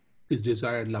 his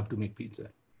desire and love to make pizza.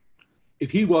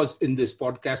 If he was in this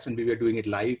podcast and we were doing it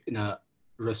live in a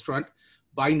restaurant,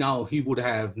 by now he would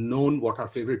have known what our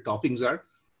favorite toppings are.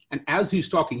 And as he's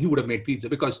talking, he would have made pizza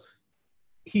because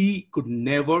he could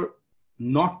never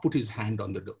not put his hand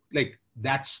on the dough. Like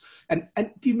and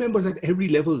team members at every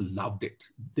level loved it.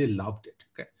 They loved it.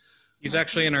 Okay. He's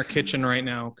actually in our kitchen right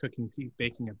now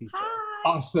baking a pizza.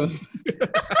 Awesome.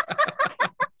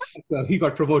 So he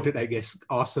got promoted, I guess.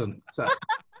 Awesome. So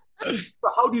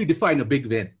how do you define a big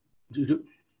win?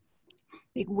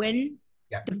 Big win?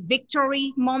 Yeah. The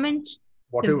victory moment?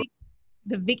 Whatever.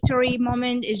 The victory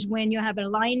moment is when you have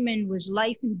alignment with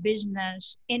life and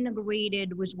business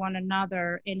integrated with one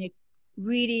another, and it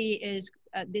really is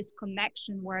this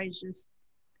connection where it's just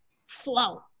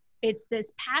flow. It's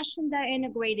this passion that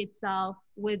integrates itself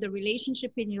with the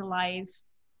relationship in your life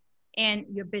and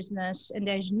your business, and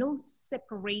there's no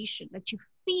separation, that you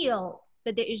feel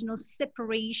that there is no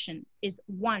separation, is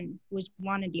one with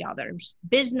one and the other.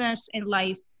 Business and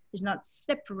life is not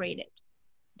separated.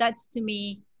 That's to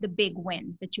me the big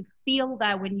win, that you feel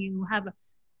that when you have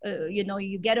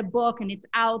you get a book and it's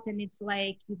out and it's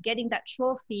like you're getting that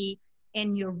trophy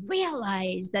and you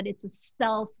realize that it's a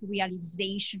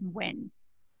self-realization win.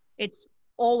 It's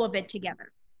all of it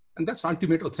together. And that's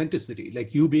ultimate authenticity,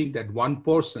 like you being that one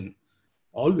person.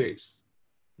 Always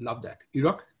love that.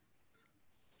 Iraq?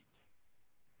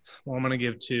 Well, I'm going to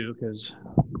give 2 because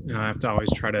I have to always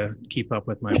try to keep up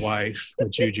with my wife, with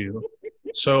Juju.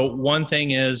 So one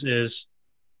thing is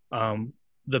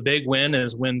the big win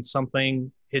is when something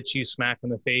hits you smack in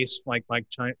the face, like Mike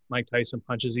Tyson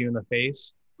punches you in the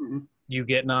face, you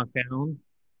get knocked down.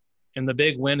 And the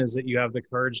big win is that you have the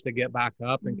courage to get back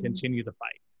up and continue the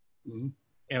fight.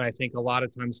 And I think a lot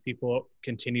of times people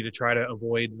continue to try to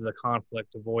avoid the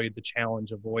conflict, avoid the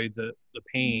challenge, avoid the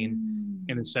pain,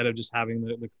 and instead of just having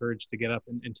the courage to get up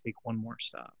and take one more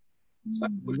step. So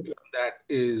that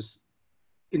is,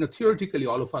 theoretically,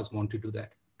 all of us want to do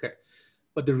that. Okay.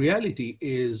 But the reality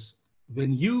is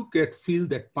when you feel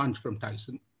that punch from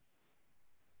Tyson,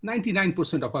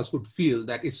 99% of us would feel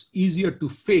that it's easier to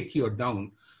fake you're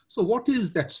down. So what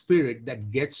is that spirit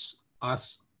that gets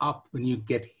us up when you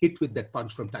get hit with that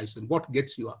punch from Tyson? What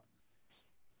gets you up?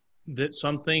 That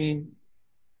something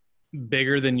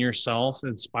bigger than yourself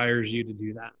inspires you to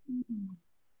do that.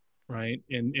 Right.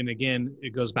 And again,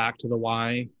 it goes back to the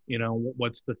why,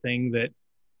 what's the thing that,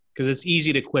 because it's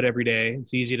easy to quit every day.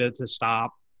 It's easy to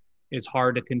stop. It's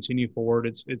hard to continue forward.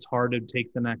 It's hard to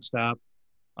take the next step.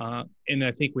 And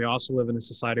I think we also live in a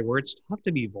society where it's tough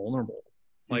to be vulnerable.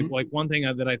 Like one thing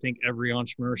that I think every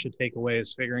entrepreneur should take away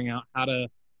is figuring out how to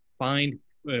find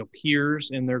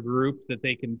peers in their group that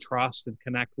they can trust and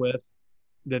connect with,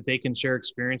 that they can share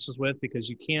experiences with, because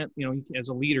you can't, as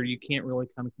a leader, you can't really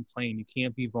kind of complain. You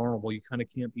can't be vulnerable. You kind of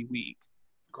can't be weak.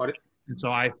 Got it. And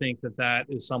so I think that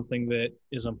is something that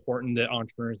is important that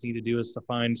entrepreneurs need to do, is to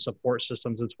find support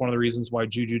systems. It's one of the reasons why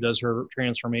Juju does her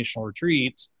transformational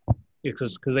retreats,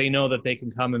 because they know that they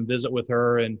can come and visit with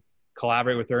her and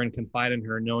collaborate with her and confide in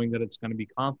her, knowing that it's going to be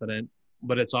confident,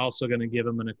 but it's also going to give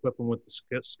them and equip them with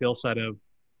the skill set of,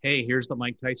 hey, here's the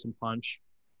Mike Tyson punch.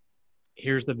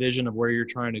 Here's the vision of where you're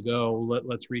trying to go.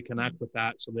 Let's reconnect with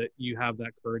that so that you have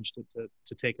that courage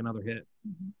to take another hit.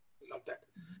 Love that.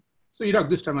 So, Iraq,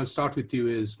 this time I'll start with you.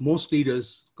 Is most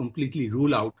leaders completely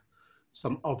rule out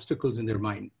some obstacles in their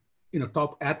mind.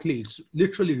 Top athletes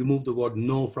literally remove the word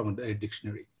no from their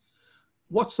dictionary.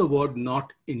 What's the word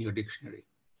not in your dictionary?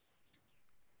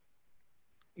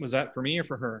 Was that for me or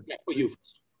for her? Yeah, for you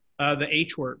first. The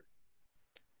H word.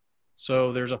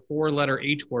 So there's a 4-letter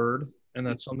H word, and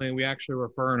that's something we actually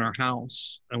refer in our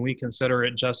house, and we consider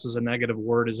it just as a negative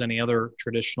word as any other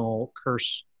traditional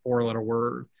curse 4-letter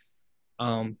word,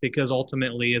 because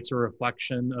ultimately it's a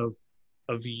reflection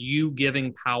of you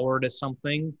giving power to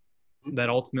something that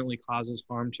ultimately causes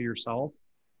harm to yourself.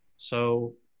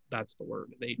 So that's the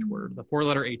word, the H word, the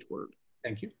 4-letter H word.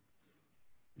 Thank you.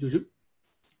 Juju?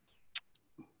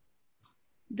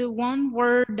 The one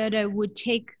word that I would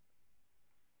take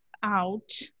out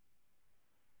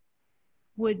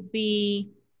would be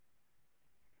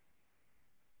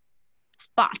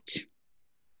thought.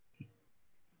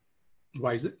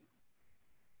 Why is it?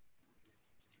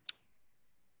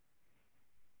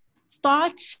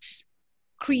 Thoughts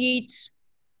creates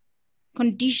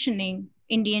conditioning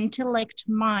in the intellect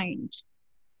mind.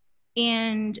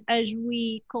 And as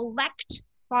we collect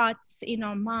thoughts in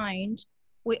our mind,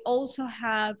 we also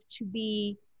have to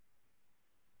be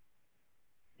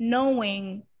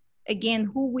knowing, again,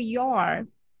 who we are,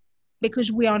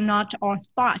 because we are not our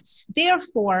thoughts.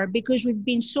 Therefore, because we've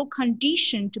been so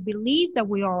conditioned to believe that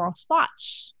we are our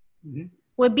thoughts,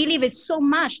 we believe it so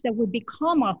much that we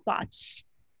become our thoughts.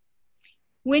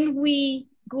 When we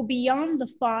go beyond the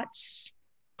thoughts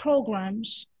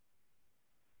programs,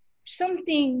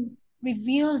 something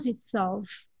reveals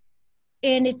itself,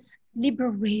 and it's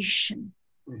liberation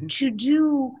to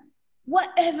do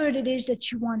whatever it is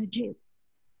that you want to do.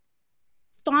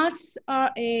 Thoughts are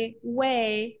a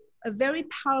very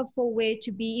powerful way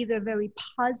to be either very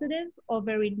positive or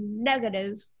very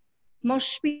negative.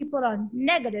 Most people are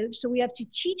negative, so we have to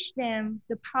teach them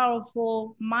the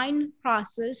powerful mind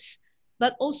process,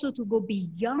 but also to go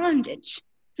beyond it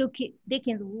so they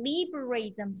can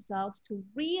liberate themselves to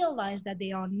realize that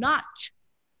they are not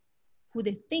who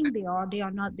they think they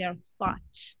are not their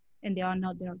thoughts, and they are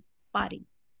not their body.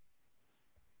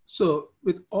 So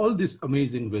with all this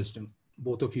amazing wisdom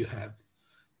both of you have,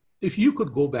 if you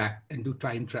could go back and do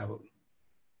time travel,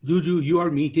 Juju, you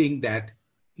are meeting that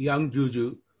young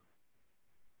Juju,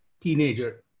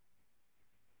 teenager,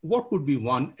 what would be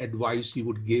one advice you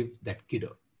would give that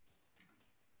kiddo?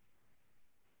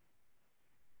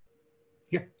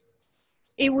 Yeah.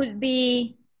 It would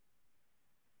be,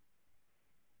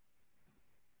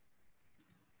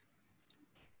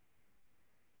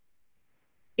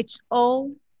 it's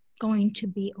all going to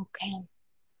be okay.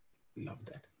 Love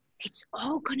that. It's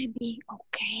all going to be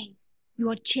okay. You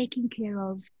are taken care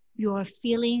of. You are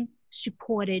feeling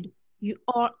supported. You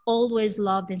are always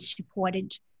loved and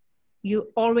supported.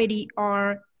 You already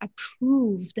are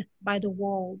approved by the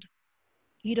world.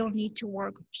 You don't need to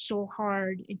work so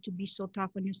hard and to be so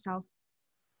tough on yourself.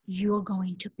 You're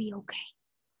going to be okay.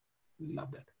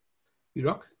 Love that.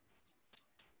 Iraq?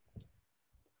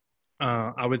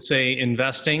 I would say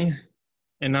investing,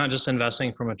 and not just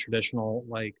investing from a traditional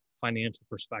financial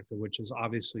perspective, which is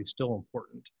obviously still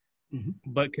important,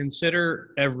 but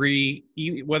consider even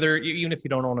if you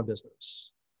don't own a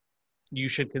business, you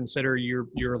should consider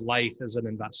your life as an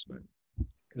investment,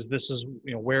 because this is,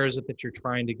 where is it that you're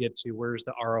trying to get to? Where's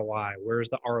the ROI? Where's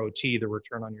the ROT, the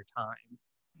return on your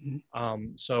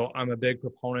time? So I'm a big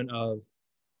proponent of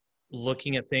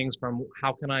looking at things from,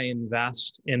 how can I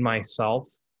invest in myself?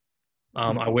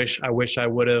 I wish I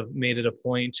would have made it a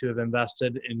point to have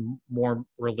invested in more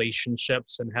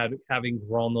relationships and having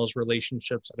grown those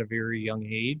relationships at a very young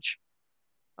age.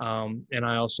 And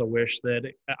I also wish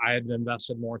that I had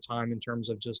invested more time in terms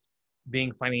of just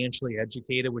being financially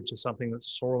educated, which is something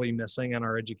that's sorely missing in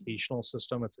our educational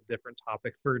system. It's a different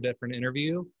topic for a different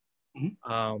interview.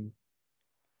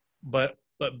 But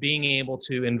being able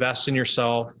to invest in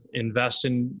yourself, invest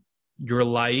in your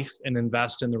life, and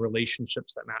invest in the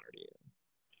relationships that matter to you.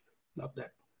 Love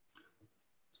that.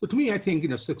 So to me, I think,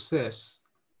 success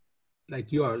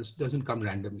like yours doesn't come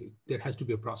randomly. There has to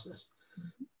be a process.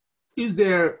 Is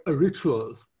there a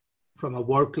ritual from a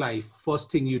work life,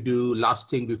 first thing you do, last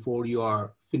thing before you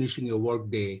are finishing your work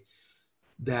day,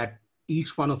 that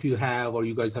each one of you have, or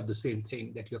you guys have the same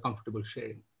thing that you're comfortable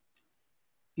sharing?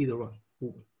 Either one.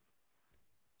 Ooh.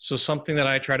 So something that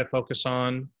I try to focus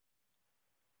on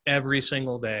every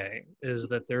single day is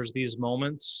that there's these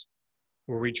moments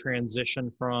where we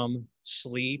transition from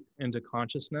sleep into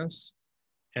consciousness,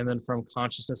 and then from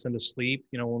consciousness into sleep,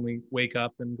 you know, when we wake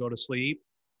up and go to sleep,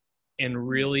 and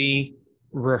really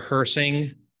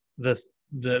rehearsing the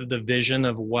vision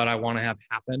of what I want to have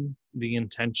happen, the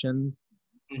intention,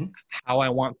 Mm-hmm. how I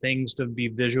want things to be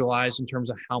visualized in terms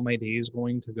of how my day is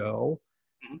going to go.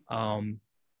 Mm-hmm.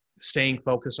 Staying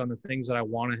focused on the things that I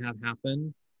want to have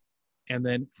happen, and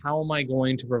then how am I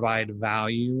going to provide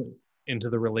value into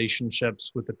the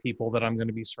relationships with the people that I'm going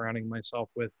to be surrounding myself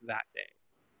with that day,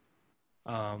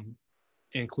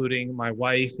 including my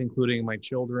wife, including my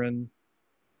children,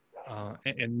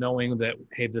 and knowing that,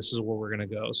 hey, this is where we're going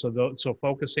to go. So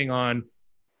focusing on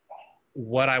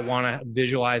what I want to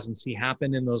visualize and see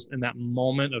happen in that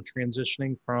moment of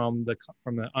transitioning from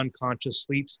the unconscious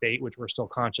sleep state, which we're still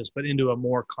conscious, but into a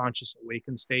more conscious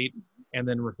awakened state, and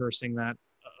then rehearsing that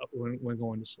when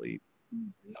going to sleep.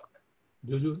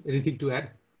 Juju, anything to add?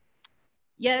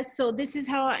 Yes, so this is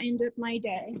how I end up my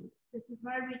day. This is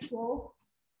my ritual,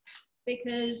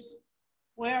 because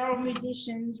we're all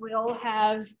musicians. We all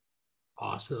have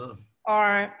Awesome.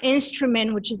 our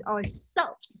instrument, which is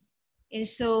ourselves. And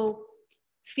so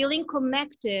feeling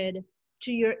connected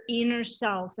to your inner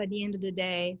self at the end of the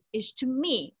day is, to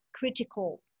me,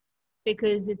 critical,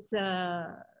 because it's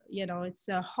a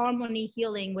harmony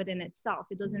healing within itself.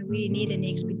 It doesn't really need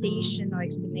any expectation or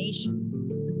explanation.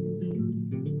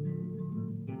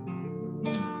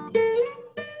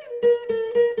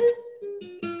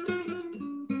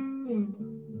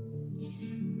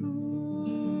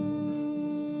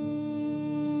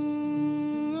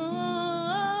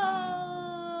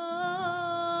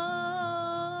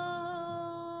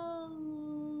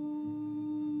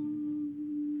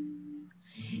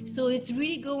 So it's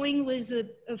really going with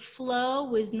a flow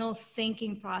with no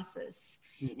thinking process.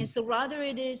 Mm-hmm. And so rather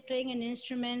it is playing an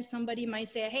instrument, somebody might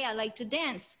say, hey, I like to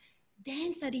dance.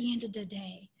 Dance at the end of the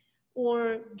day.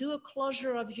 Or do a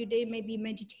closure of your day, maybe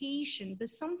meditation, but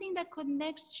something that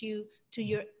connects you to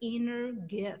your inner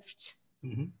gift,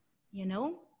 mm-hmm. you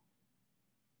know?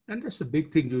 And that's the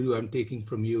big thing, Juju, I'm taking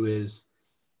from you is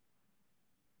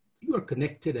you are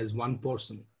connected as one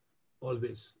person,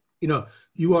 always. You know,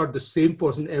 you are the same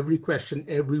person, every question,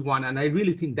 everyone. And I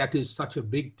really think that is such a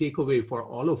big takeaway for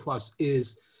all of us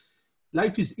is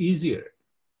life is easier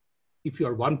if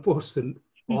you're one person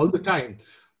all the time.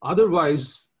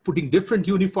 Otherwise, putting different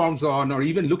uniforms on or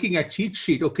even looking at cheat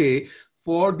sheet, okay,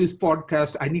 for this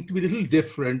podcast, I need to be a little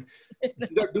different.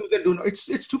 The do's and don'ts,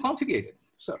 it's too complicated.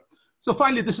 So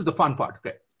finally, this is the fun part,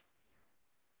 okay?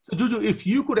 So Juju, if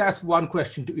you could ask one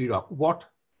question to Iraq, what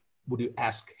would you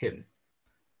ask him?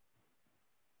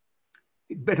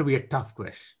 It better be a tough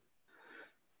question.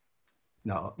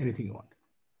 No, anything you want.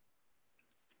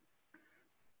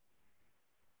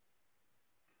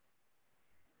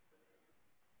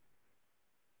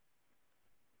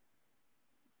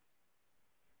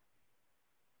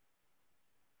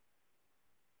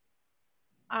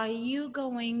 Are you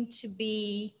going to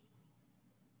be,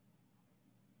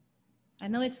 I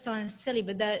know it sounds silly,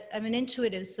 but I'm an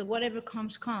intuitive, so whatever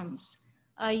comes, comes.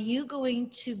 Are you going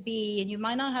to be, and you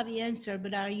might not have the answer,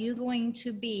 but are you going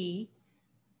to be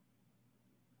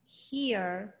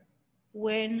here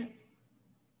when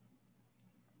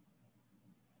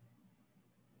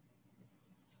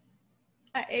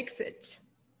I exit?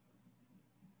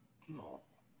 No.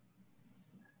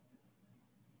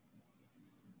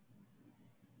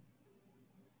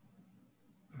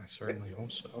 I certainly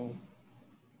hope so.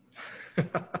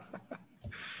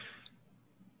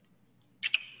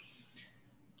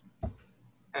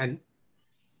 And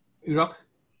Iraq?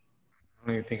 I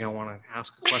don't even think I want to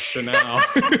ask a question now.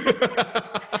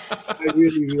 I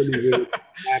really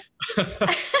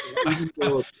even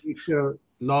though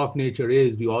law of nature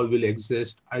is we all will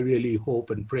exist, I really hope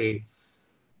and pray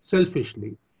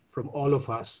selfishly from all of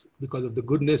us, because of the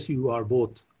goodness you are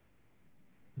both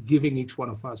giving each one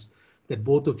of us, that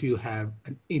both of you have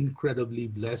an incredibly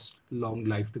blessed long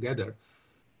life together.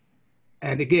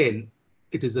 And again,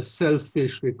 it is a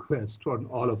selfish request on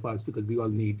all of us because we all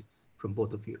need from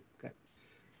both of you. Okay.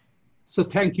 So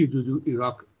thank you, Juju,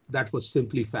 Iraq. That was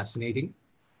simply fascinating.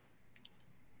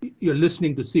 You're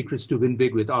listening to Secrets to Win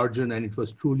Big with Arjun, and it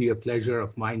was truly a pleasure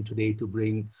of mine today to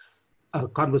bring a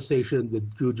conversation with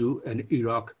Juju and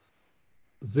Iraq.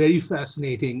 Very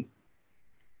fascinating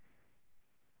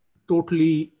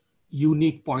totally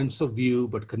unique points of view,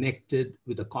 but connected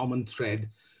with a common thread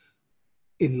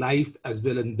in life as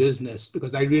well in business,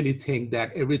 because I really think that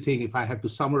everything, if I had to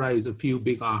summarize a few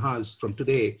big ahas from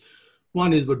today,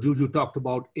 one is what Juju talked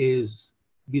about is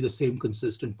be the same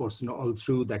consistent person all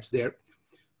through. That's there.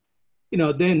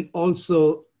 Then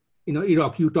also,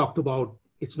 Iraq, you talked about,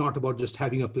 it's not about just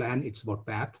having a plan, it's about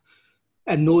path,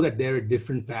 and know that there are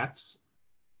different paths.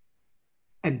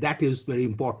 And that is very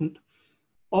important.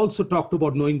 Also talked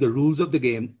about knowing the rules of the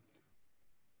game.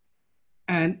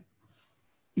 And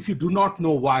if you do not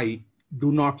know why,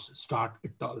 do not start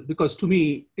at all. Because to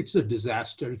me, it's a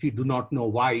disaster. If you do not know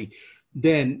why,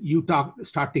 then you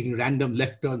start taking random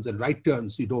left turns and right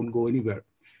turns, you don't go anywhere.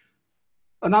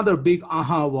 Another big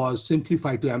aha was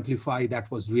simplify to amplify. That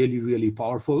was really, really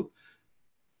powerful.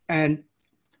 And,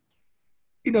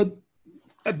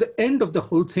 at the end of the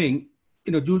whole thing,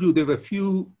 Juju, there were a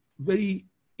few very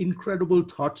incredible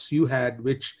thoughts you had,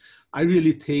 which I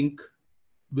really think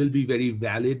will be very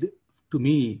valid to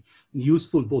me,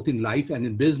 useful both in life and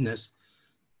in business.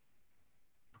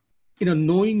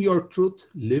 Knowing your truth,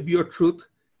 live your truth,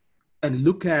 and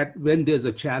look at when there's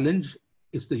a challenge,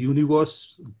 it's the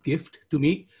universe's gift to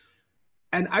me.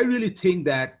 And I really think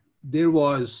that there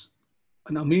was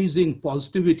an amazing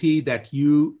positivity that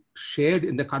you shared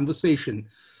in the conversation.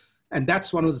 And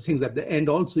that's one of the things at the end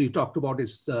also you talked about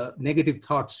is the negative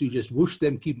thoughts. You just whoosh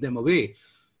them, keep them away.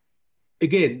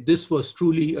 Again, this was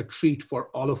truly a treat for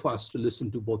all of us to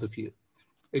listen to both of you.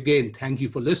 Again, thank you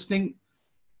for listening.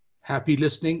 Happy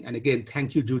listening. And again,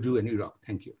 thank you, Juju and Iraq.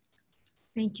 Thank you.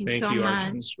 Thank you so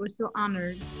much. We're so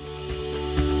honored.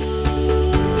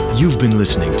 You've been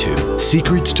listening to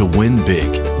Secrets to Win Big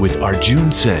with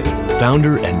Arjun Sen,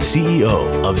 founder and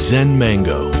CEO of Zen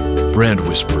Mango, brand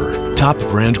whisperer, top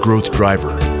brand growth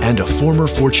driver, and a former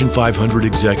Fortune 500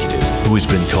 executive who has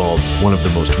been called one of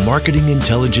the most marketing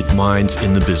intelligent minds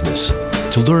in the business.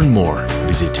 To learn more,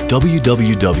 visit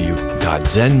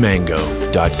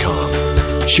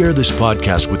www.zenmango.com. Share this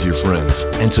podcast with your friends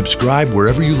and subscribe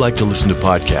wherever you like to listen to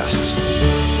podcasts.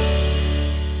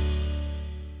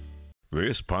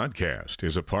 This podcast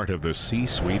is a part of the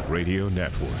C-Suite Radio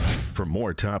Network. For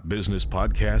more top business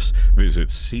podcasts,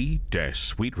 visit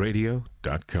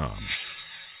c-suiteradio.com.